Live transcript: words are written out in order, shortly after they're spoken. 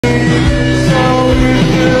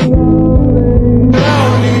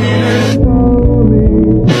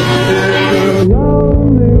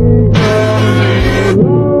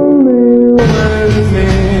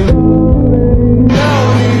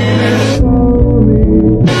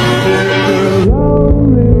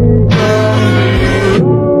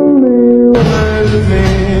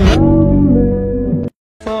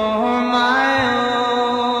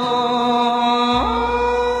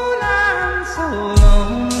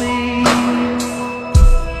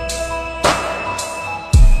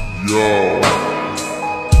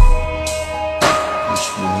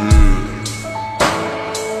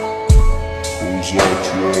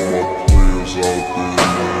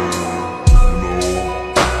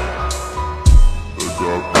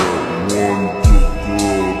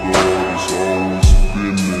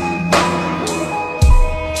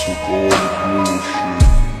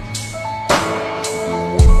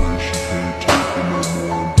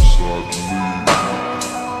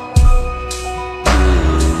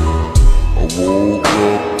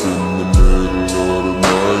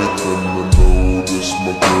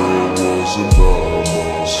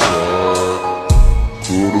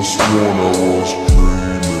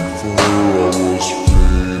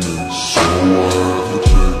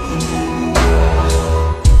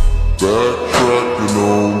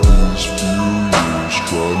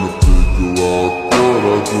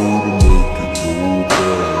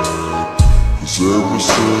Ever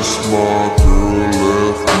since my girl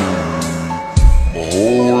left me, my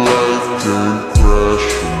whole life came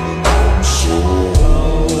crashing, and I'm so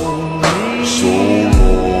lonely, so lonely.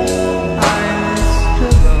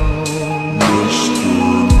 Mr.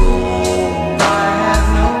 Lonely, I have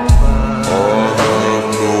nobody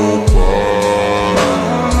on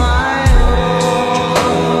my own.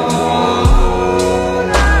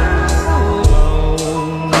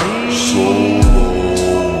 I'm so lonely.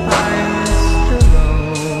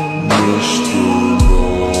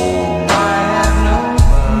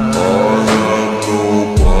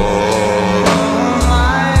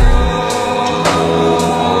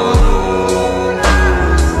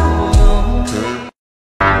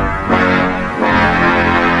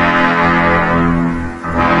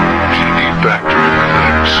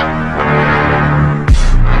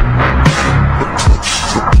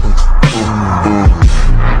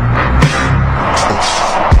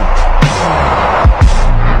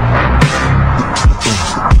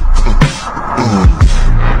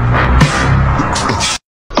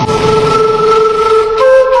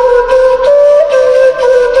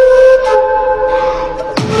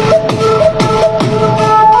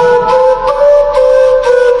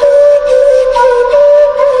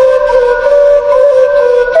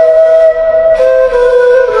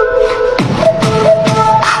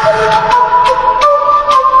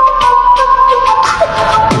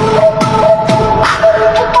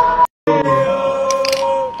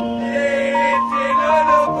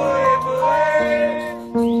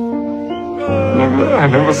 I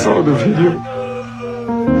never saw the video.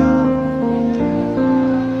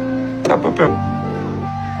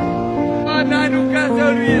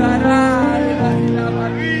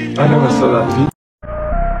 I never saw that video.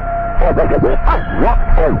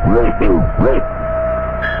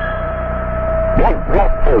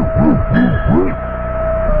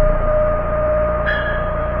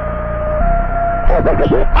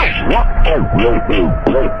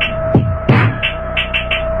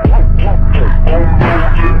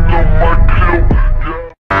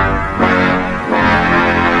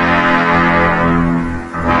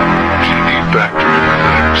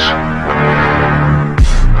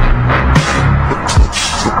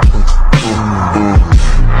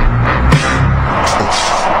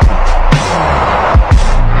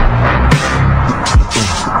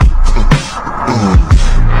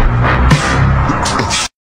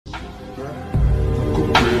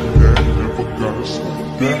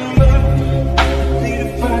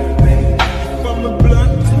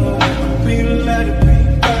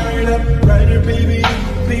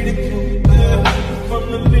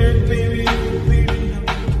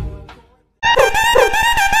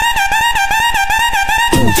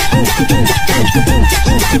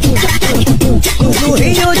 No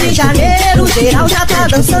Rio de Janeiro, geral já tá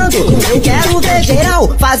dançando. Eu quero ver geral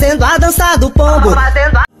fazendo a dança do pombo.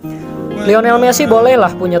 Lionel Messi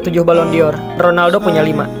bolehlah punya 7 Ballon d'Or, Ronaldo punya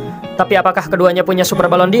 5. Tapi apakah keduanya punya Super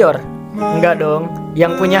Ballon d'Or? Enggak dong,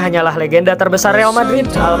 yang punya hanyalah legenda terbesar Real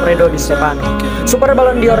Madrid, Alfredo Di Stefano. Super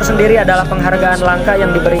Ballon d'Or sendiri adalah penghargaan langka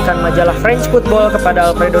yang diberikan majalah French Football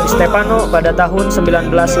kepada Alfredo Di Stefano pada tahun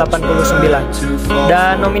 1989.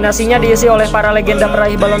 Dan nominasinya diisi oleh para legenda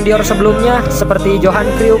peraih Ballon d'Or sebelumnya seperti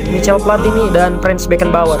Johan Cruyff, Michel Platini, dan Franz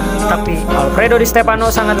Beckenbauer. Tapi Alfredo Di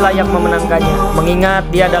Stefano sangat layak memenangkannya,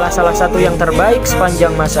 mengingat dia adalah salah satu yang terbaik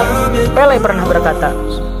sepanjang masa. Pele pernah berkata,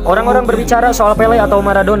 orang-orang berbicara soal Pele atau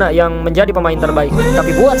Maradona yang menjadi pemain terbaik, tapi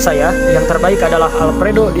buat saya, yang terbaik adalah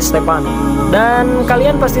Alfredo Di Stefano. Dan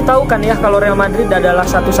kalian pasti tahu kan ya kalau Real Madrid adalah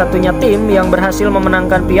satu-satunya tim yang berhasil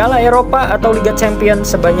memenangkan Piala Eropa atau Liga Champions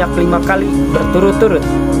sebanyak 5 kali berturut-turut.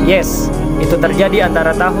 Yes, itu terjadi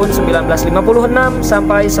antara tahun 1956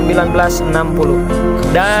 sampai 1960.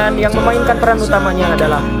 Dan yang memainkan peran utamanya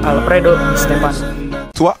adalah Alfredo Di Stefano.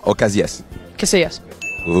 Toi ou Casillas? Casillas.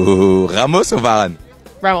 Oh, Ramos ou Varane?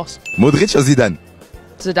 Ramos. Modric ou Zidane?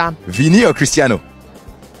 Zidane. Vini ou Cristiano?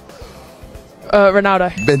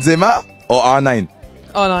 Ronaldo. Benzema ou R9?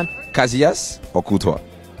 R9. Casillas ou Courtois?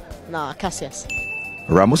 Nah, Casillas.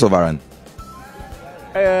 Ramos ou Varane?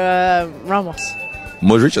 Ramos.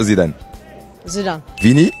 Modric ou Zidane? Zidane.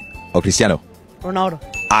 Vini ou Cristiano? Ronaldo.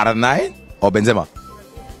 R9 ou Benzema?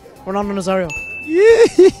 Ronaldo Nazario.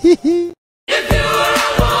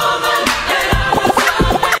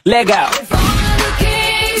 Legal.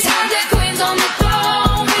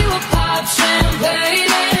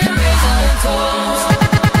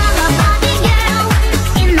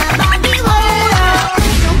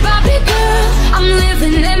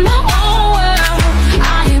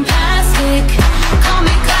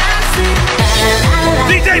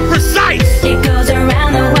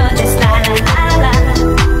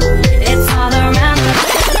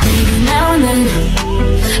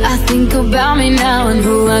 About me now and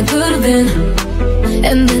who I could have been,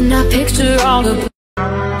 and then I picture all the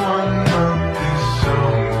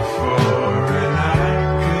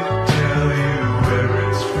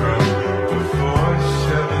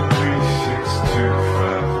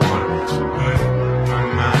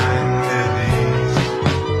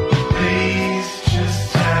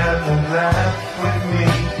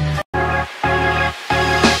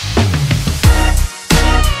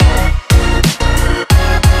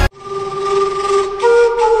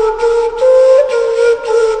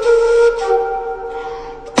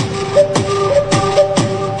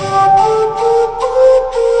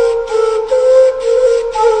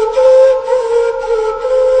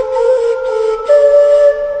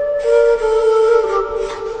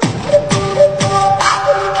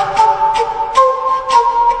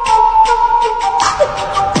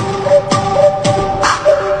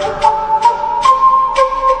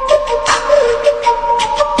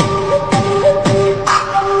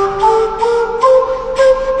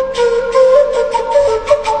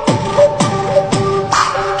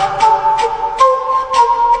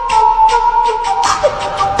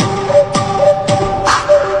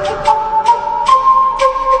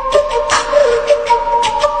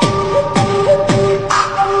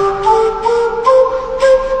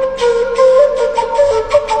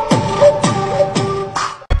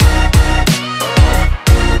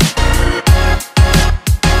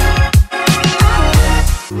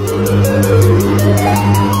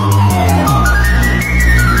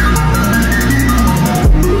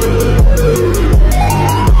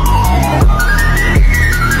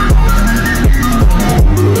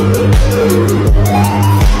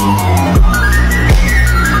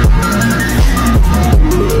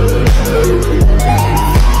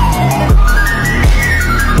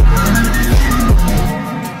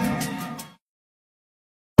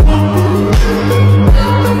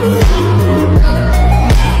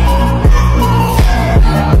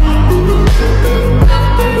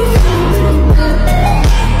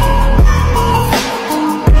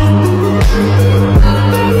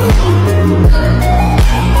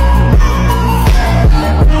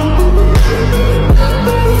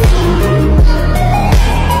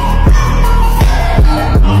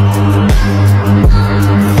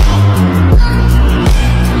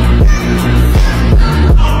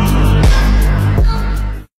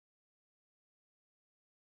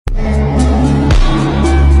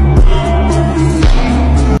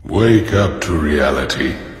Wake up to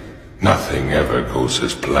reality. Nothing ever goes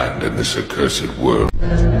as planned in this accursed world.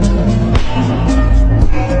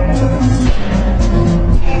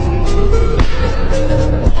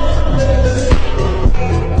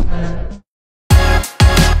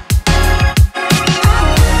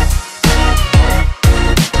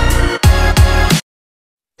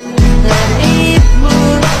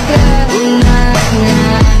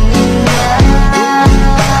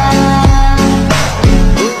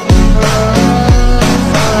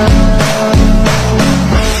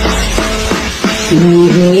 When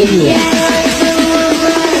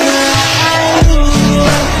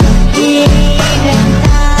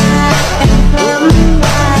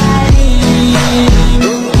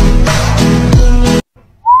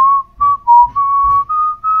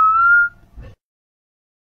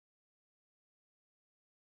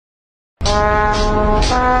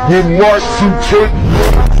lights and take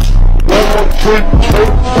wanna take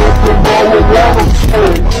something marijuana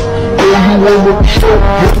smoke. Oh, you wanna choke,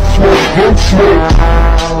 don't smoke.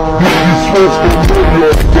 If you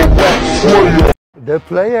smoke the wax slayer. The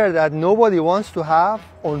player that nobody wants to have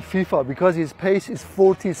on FIFA because his pace is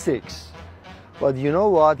 46. But you know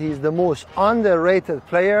what? He's the most underrated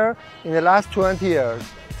player in the last 20 years.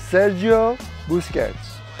 Sergio Busquets.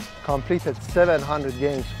 Completed 700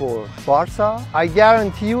 games for Barca. I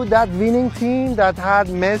guarantee you that winning team that had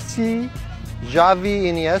Messi, Xavi,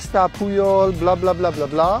 Iniesta, Puyol, blah, blah, blah, blah,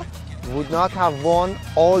 blah, would not have won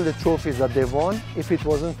all the trophies that they won if it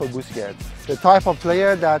wasn't for Busquets. The type of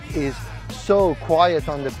player that is so quiet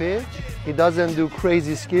on the pitch, he doesn't do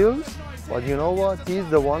crazy skills, but you know what? He's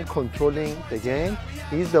the one controlling the game.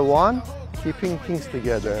 He's the one keeping things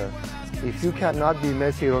together. If you cannot be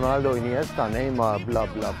Messi, Ronaldo, Iniesta, Neymar, blah,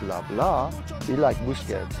 blah, blah, blah, be like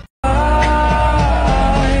Busquets.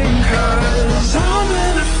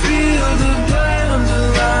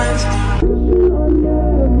 O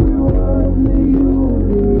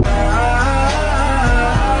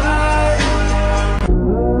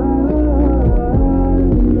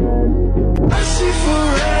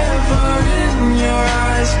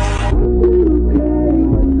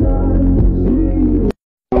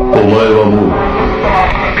前はも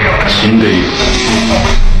う死んでい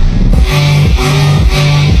る。